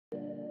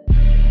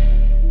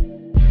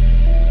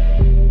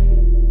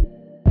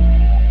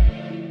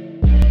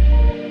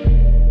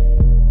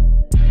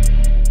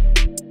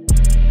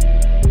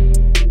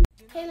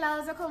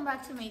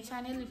back to my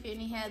channel. If you're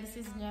new here, this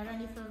is Nyoero,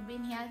 and if you've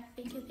been here,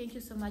 thank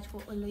you so much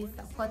for always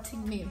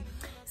supporting me.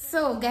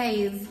 So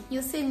guys,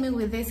 you're seeing me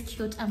with this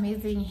cute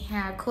amazing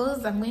hair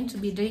because I'm going to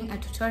be doing a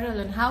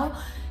tutorial on how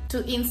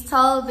to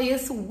install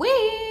this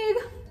wig.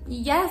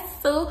 Yes,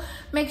 so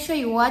make sure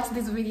you watch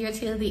this video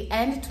till the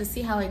end to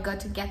see how I got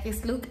to get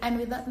this look. And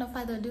without no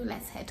further ado,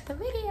 let's head to the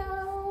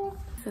video.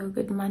 So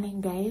good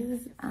morning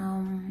guys.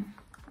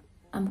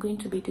 I'm going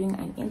to be doing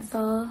an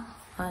install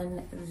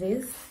on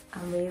this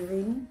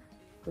amazing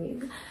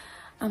wig.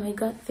 I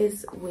got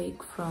this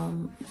wig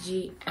from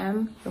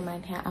GM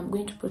Human Hair. I'm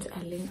going to put a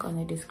link on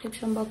the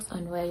description box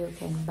on where you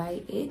can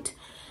buy it.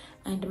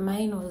 And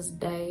mine was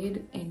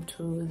dyed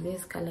into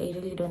this color. I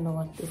really don't know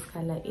what this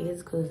color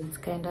is because it's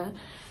kind of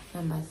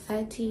number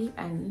 30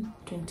 and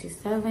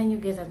 27, you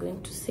guys are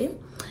going to see.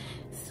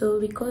 So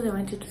because I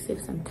wanted to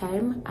save some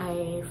time,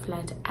 I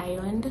flat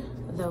ironed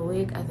the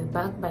wig at the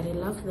back, but I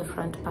love the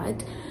front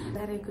part.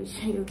 That I could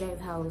show you guys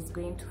how I was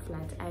going to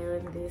flat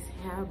iron this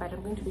hair, but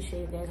I'm going to be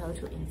showing you guys how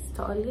to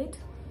install it.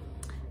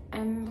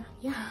 And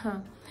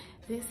yeah,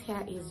 this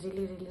hair is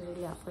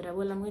really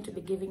affordable. I'm going to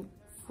be giving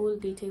full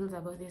details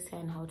about this hair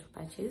and how to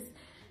purchase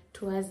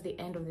towards the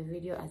end of the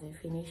video as I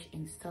finish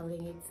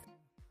installing it.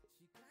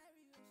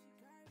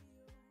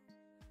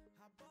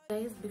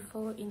 Guys,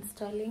 before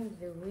installing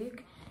the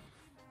wig,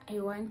 I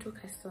want to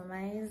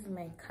customize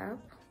my cap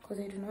because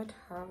I do not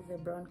have the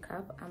brown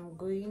cap. I'm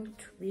going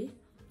to be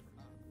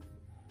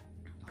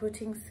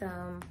putting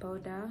some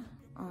powder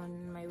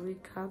on my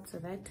wig cap so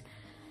that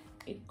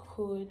it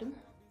could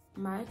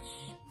match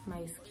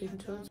my skin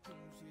tone.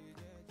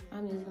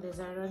 I'm using the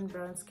Zara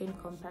Brown Skin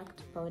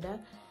Compact Powder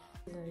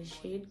in the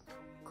shade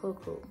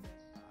Coco.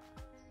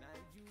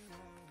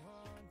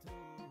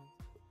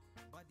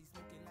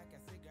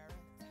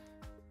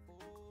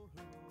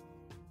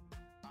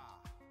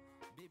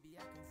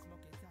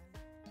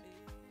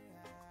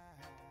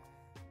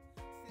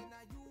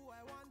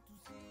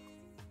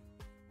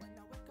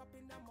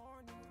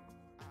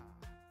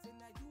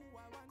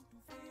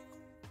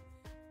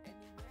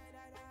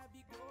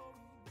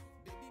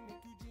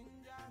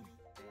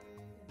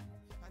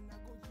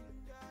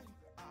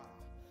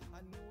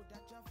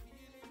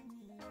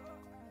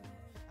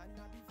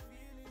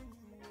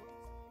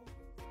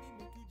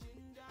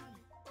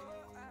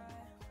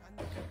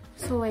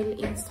 So while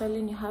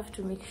installing, you have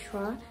to make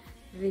sure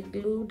the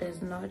glue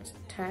does not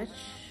touch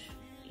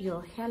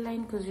your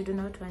hairline because you do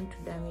not want to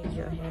damage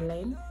your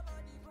hairline.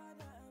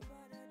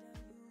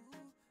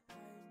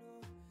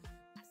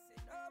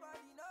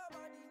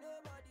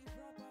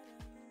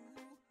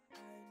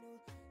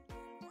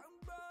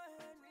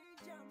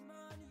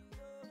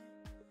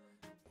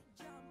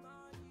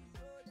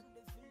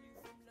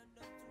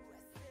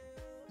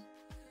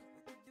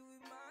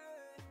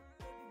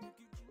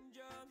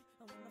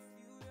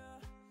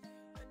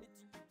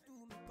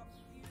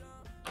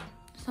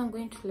 So I'm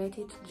going to let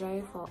it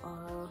dry for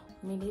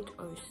a minute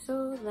or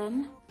so,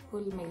 then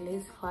pull my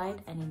lace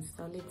forward and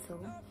install it.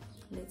 So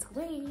let's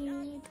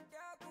wait.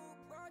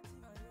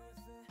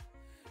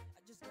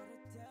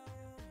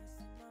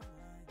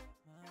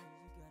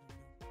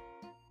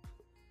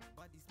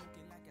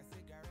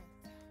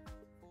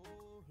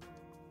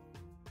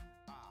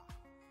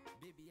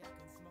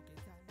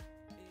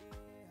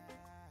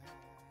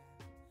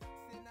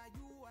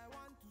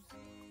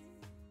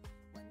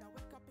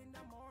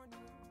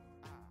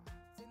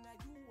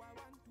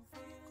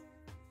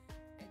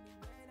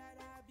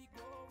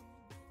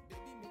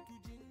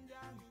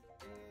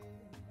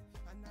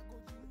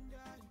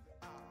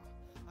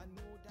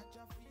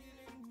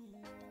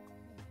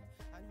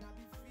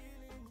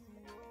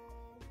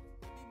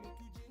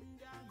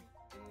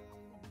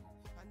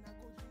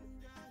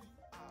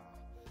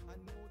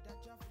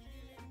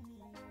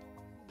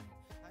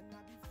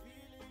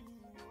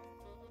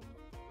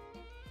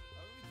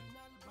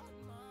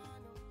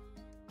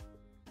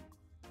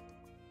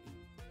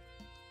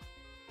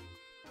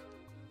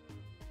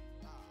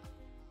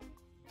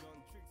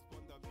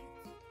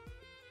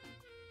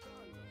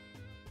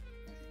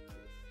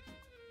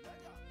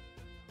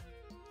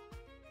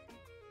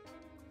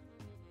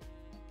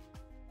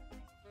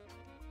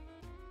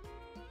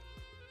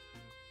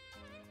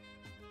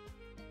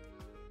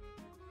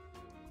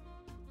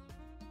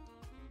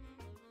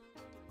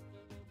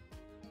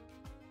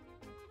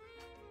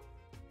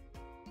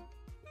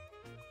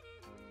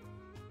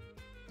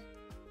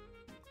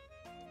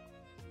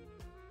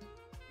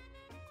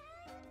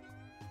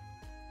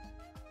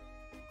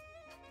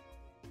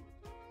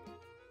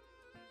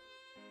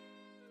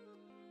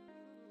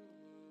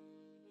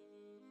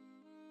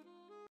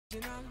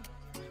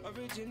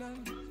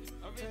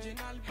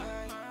 Original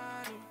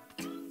high.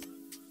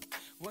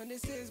 When they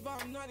say it's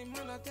about nothing,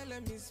 man, I tell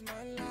them it's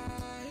my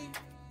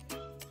life.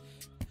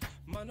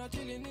 Man, I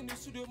chilling in the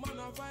studio, man,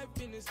 I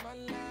vibing, it's my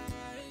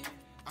life.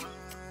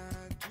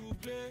 And to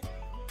play,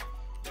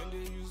 then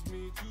they use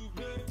me to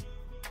play.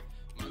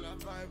 Man, I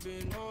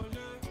vibing all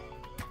day.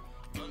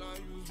 Man, I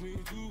use me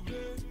to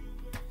play.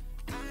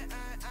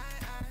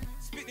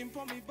 I Spitting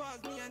for me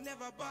bars, me I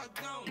never back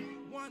down.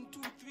 1,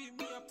 2, 3,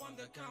 me up on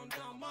the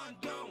countdown, man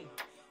down.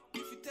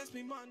 If you test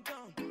me, man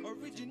down.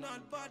 Original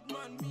bad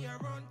man, me I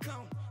run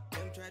town.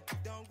 Them try to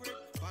downgrade,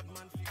 bad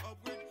man fi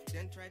upgrade.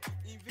 Then try to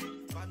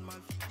invade, bad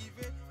man fi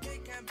evade. They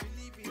can't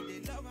believe it,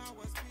 they love how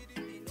I spit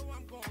it. They know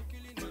I'm gon'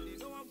 kill it, and they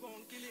know I'm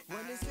gon' kill it.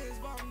 When they say it's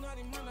about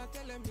nothing, man, I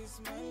tell them it's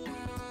my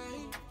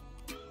life.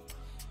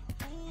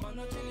 Man,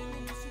 I'm chilling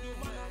in the studio,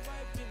 man, I'm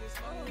vibing, it's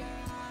my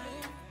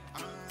life.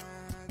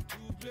 And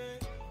to play,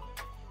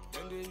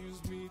 then they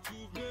use me to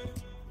play.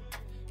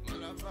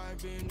 Man, I'm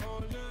vibing all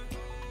day.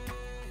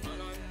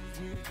 Man, I use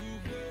me to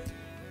play.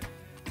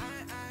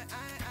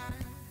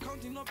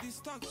 Counting up these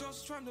stacks,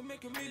 just trying to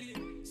make a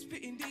million.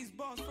 Spitting these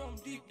bars from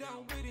deep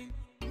down within.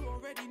 You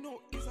already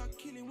know it's a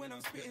killing when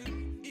I'm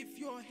spitting. If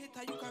you're a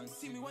hater, you can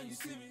see me when you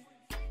see me.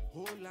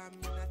 Hold on,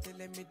 me not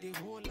telling me they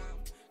hold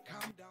on.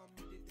 Calm down,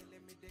 me they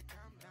telling me they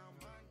calm down.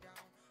 Man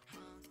down,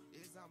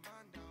 is a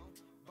man down.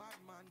 Bad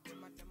man,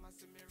 them a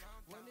see me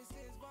round. When they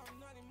say it's about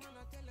nothing, man,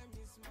 I tell them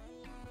it's my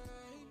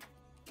life.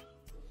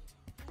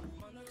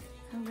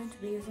 I'm going to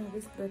be using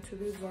this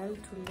battery gel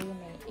to lay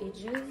my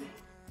edges.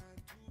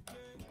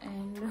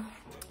 And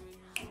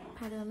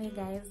pardon me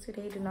guys,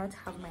 today I do not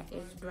have my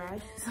edge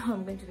brush, so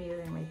I'm going to be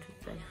using my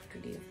toothbrush for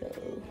today. So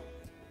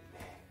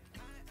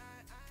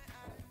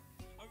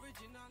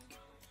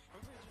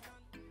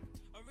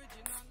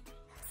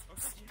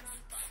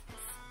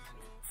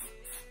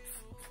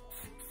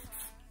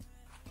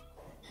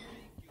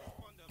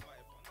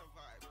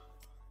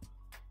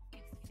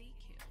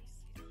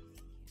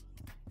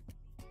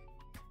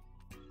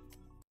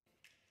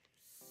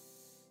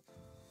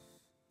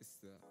It's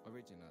the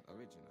original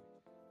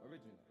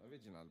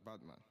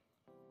Batman.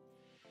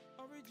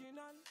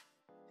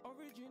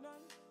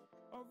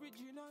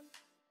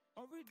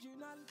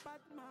 Original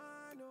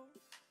Batman. Oh.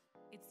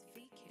 It's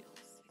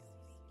VQs.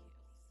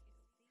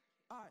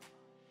 Aye.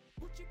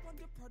 Gucci on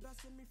the Prada,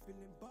 say me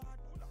feeling bad.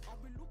 I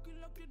be looking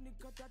like the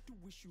nigga that you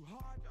wish you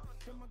had.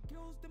 Them my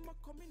girls, them a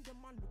coming, them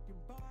a looking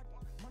bad.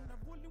 Man,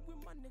 I'm rolling with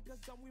my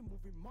niggas and we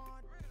moving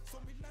mad. So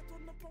me light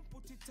on up and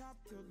put it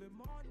up till the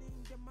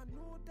morning. Them I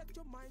know that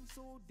your mind,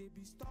 so they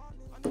be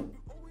stalling. And I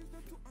be always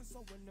there to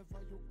answer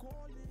whenever you're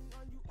calling.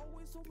 And you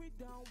always hold me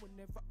down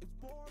whenever it's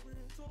boring.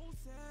 So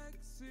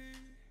sexy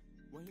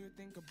when you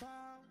think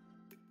about.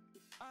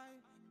 I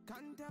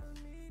can't tell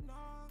me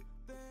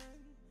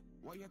nothing.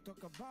 What you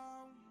talk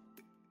about?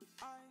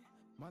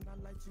 Man, I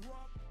light you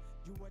up,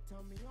 you will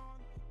turn me on.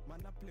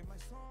 Man, I play my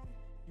song,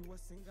 you will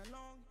sing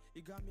along.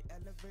 You got me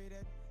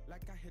elevated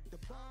like I hit the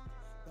bomb.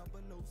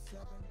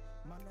 007,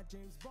 man, I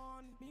James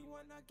Bond. Me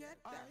wanna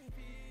get that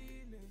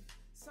feeling,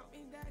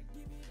 something that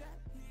give me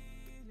that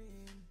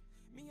healing.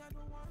 Me, I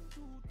don't want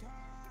to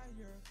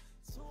tire,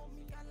 so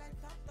me, I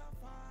light up the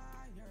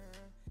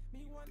fire.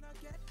 Me wanna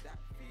get that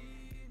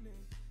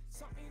feeling,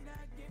 something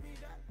that give me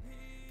that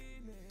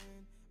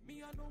healing.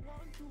 Me, I don't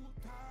want to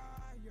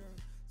tire,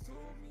 so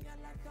me, I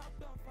light up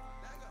the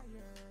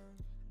fire.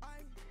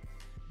 I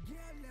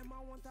get them, I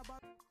want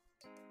about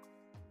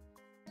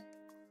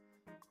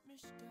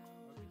Mr.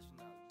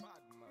 Original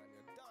Batman,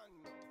 you done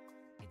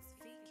know. It's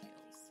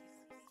VQs.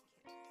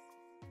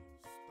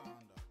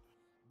 Standard.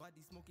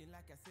 Body smoking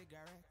like a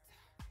cigarette.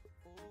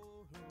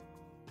 Oh,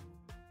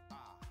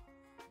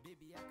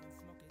 baby, I can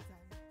smoke it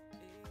out.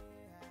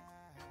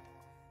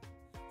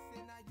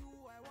 Say now you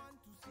I want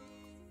to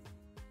see.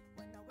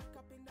 When I wake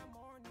up in the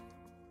morning,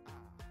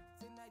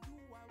 say now you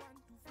I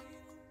want to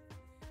feel.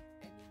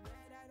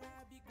 Anywhere that I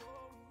be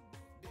going,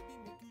 baby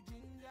make you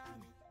ginger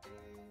me,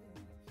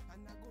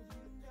 and I go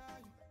ginger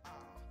you.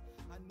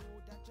 I know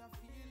that you're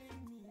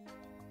feeling me,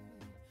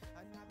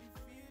 and I be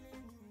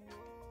feeling you.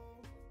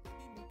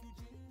 Baby make you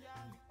ginger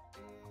me,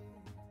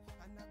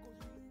 and I go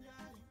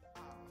ginger you.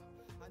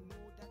 I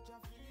know that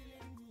you're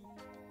feeling me,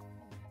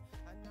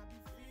 and I be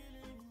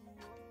feeling you.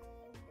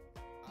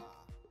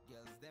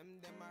 Girls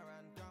them are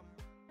random.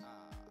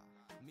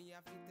 Me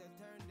have to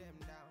turn them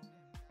down.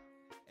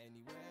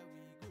 Anywhere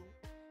we go,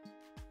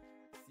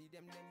 see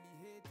them be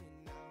hating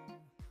now.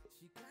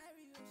 She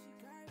carry you.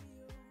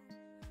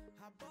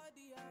 Her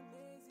body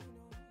amazing,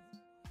 oh.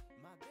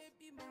 My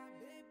baby, oh.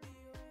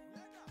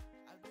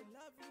 I will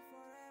love you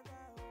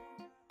forever,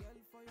 oh. Girl,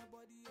 for your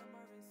body, I'm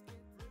a risk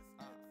it.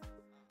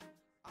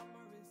 I'm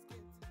a risk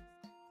it.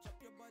 Chop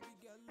your body,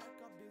 girl, like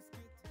a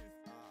biscuit.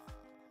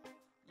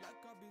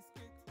 Like a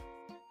biscuit.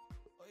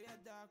 Oh yeah,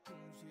 dark,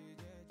 she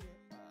jeje.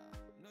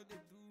 No,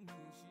 they do me,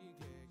 she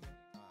gege.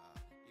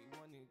 You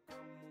wanna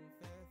come on,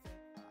 fair.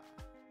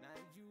 Now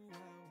you I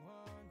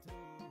want to.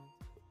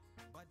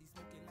 Body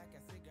smoking like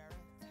a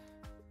cigarette.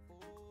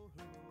 Oh,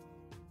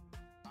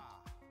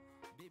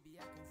 baby,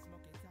 I can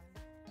smoke it out.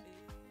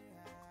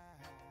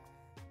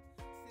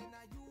 Say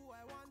now you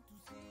I want to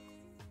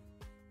see.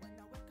 When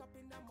I wake up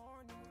in the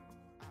morning,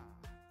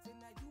 say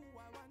now you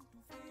I want to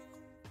feel.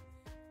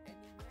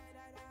 Anywhere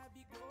that I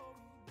be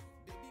going,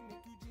 baby,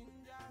 make you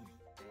ginger me.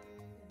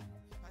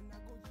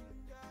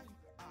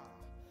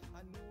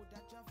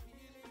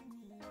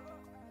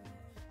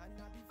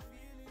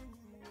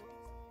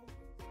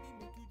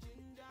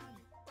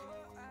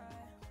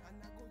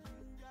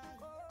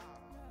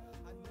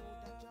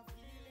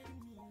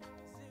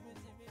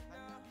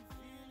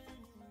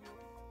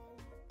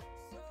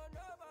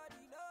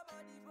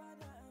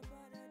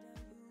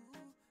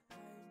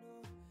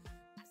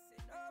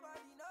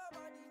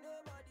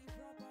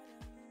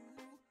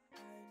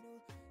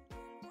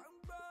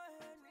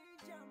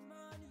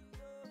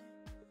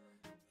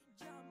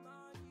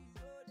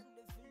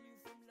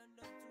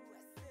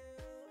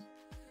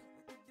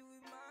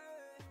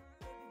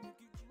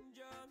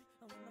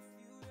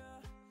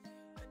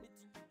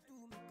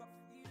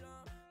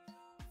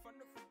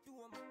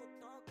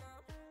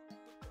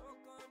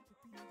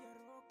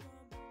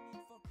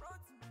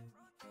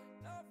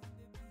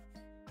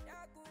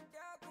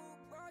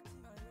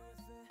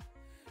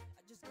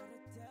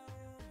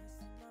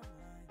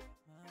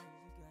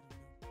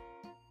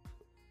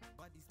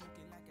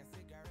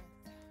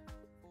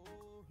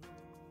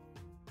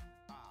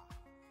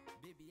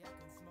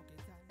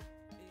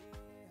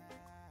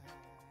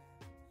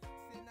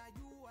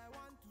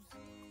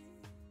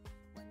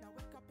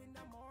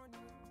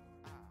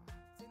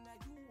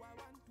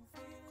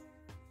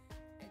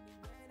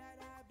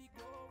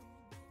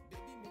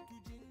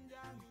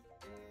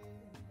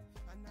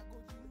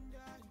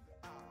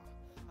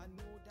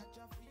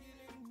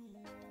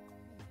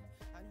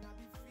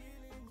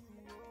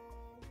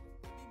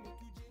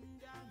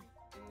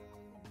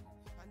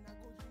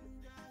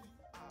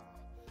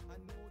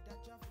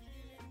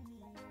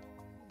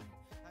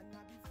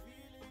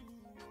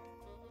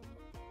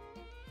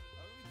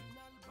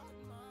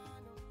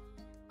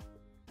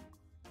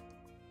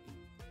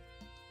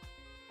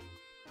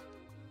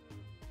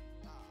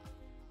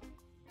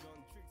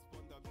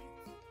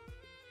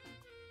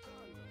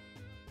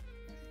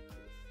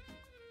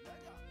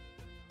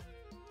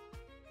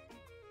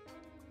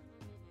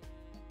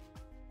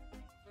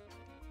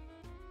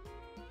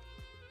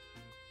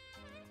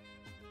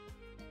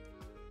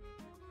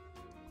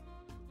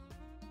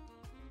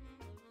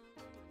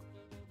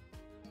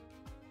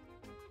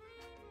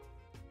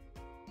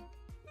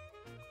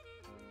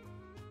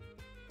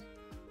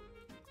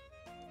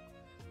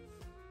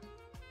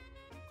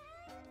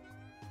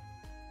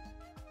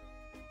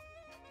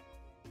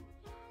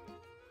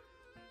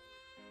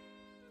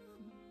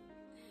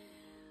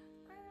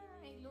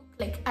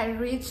 like a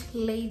rich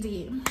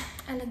lady,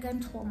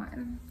 elegant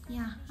woman.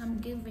 Yeah,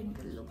 I'm giving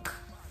the look.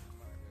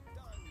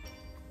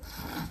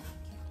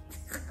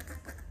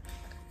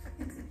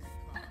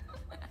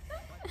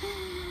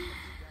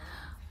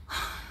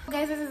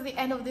 Guys, this is the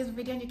end of this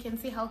video and you can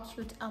see how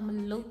cute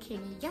I'm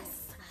looking.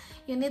 Yes,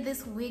 you need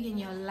this wig in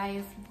your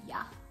life.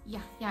 Yeah,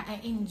 I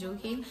ain't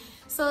joking.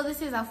 So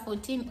this is a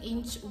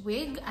 14-inch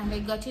wig and I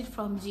got it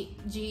from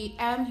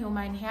GM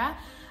Human Hair.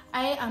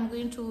 I am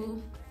going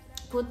to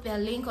put their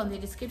link on the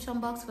description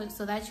box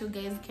so that you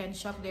guys can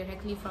shop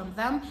directly from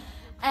them.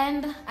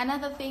 And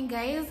another thing,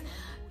 guys,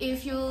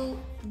 if you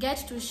get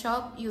to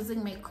shop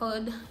using my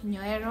code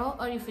Nyoero,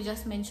 or if you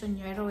just mention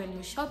Nyoero while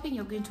you're shopping,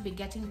 you're going to be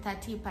getting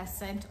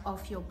 30%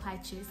 off your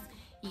purchase.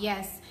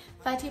 Yes,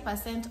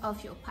 30%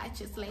 off your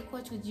purchase. Like,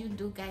 what would you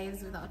do,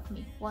 guys, without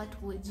me? What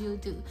would you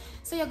do?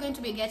 So you're going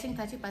to be getting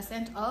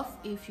 30% off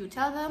if you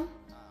tell them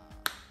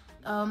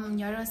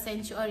Nyoero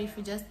sent you, or if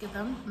you just give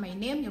them my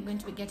name, you're going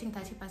to be getting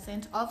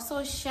 30% off.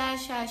 So share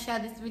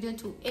this video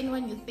to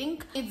anyone you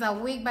think needs a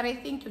wig, but I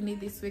think you need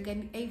this wig,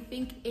 and I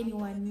think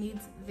anyone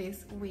needs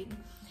this wig.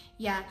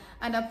 Yeah,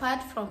 and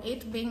apart from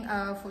it being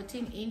a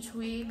 14-inch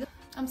wig,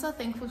 I'm so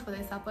thankful for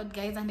the support,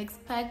 guys, and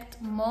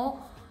expect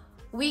more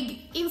wig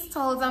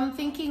installs. I'm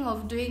thinking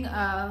of doing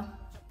a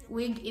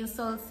wig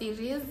install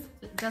series,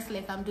 just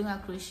like I'm doing a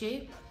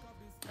crochet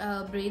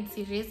braid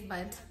series.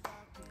 But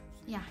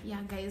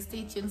yeah guys,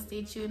 stay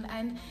tuned,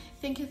 and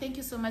thank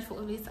you so much for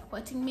always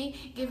supporting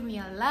me. Give me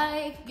a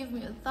like, give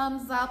me a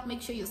thumbs up,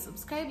 make sure you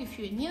subscribe if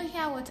you're new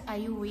here. What are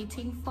you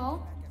waiting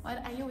for?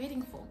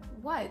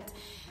 What?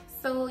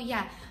 So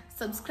yeah,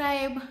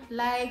 subscribe,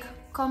 like,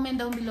 comment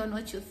down below on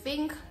what you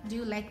think. Do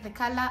you like the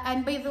color?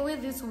 And by the way,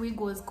 this wig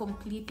was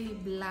completely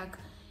black.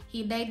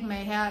 He dyed my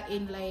hair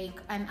in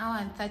like an hour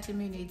and 30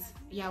 minutes.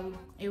 Yeah,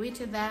 I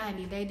waited there and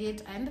he dyed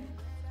it and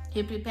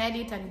he prepared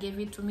it and gave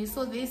it to me.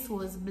 So this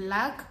was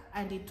black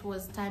and it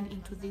was turned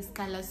into this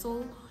color.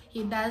 So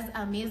he does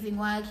amazing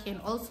work. He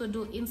can also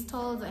do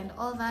installs and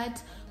all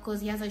that,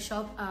 because he has a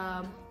shop,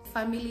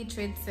 Family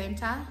Trade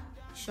Center,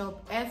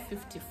 shop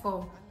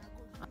F54,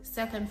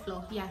 second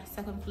floor.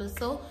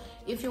 So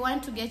if you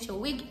want to get your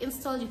wig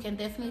installed, you can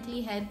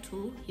definitely head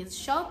to his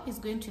shop. He's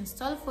going to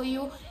install for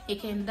you. He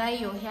can dye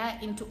your hair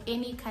into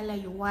any color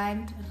you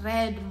want: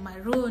 red,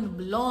 maroon,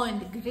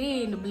 blonde,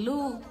 green,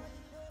 blue.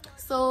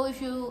 So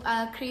if you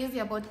are crazy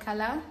about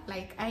color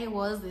like I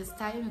was this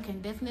time, you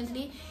can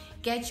definitely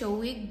get your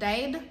wig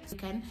dyed. You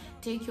can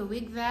take your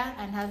wig there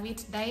and have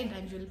it dyed,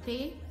 and you'll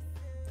pay.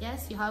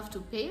 Yes, you have to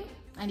pay,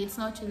 and it's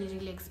not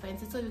really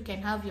expensive. So you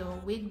can have your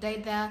wig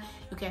dyed there,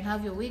 you can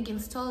have your wig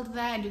installed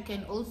there, and you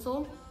can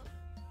also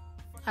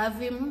have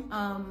him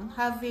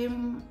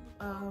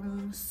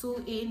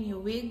sew in your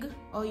wig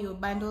or your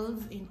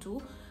bundles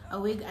into a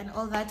wig and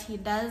all that. He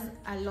does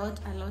a lot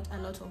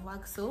of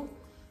work. So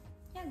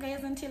yeah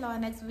guys, until our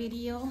next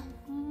video,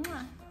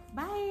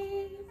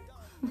 bye.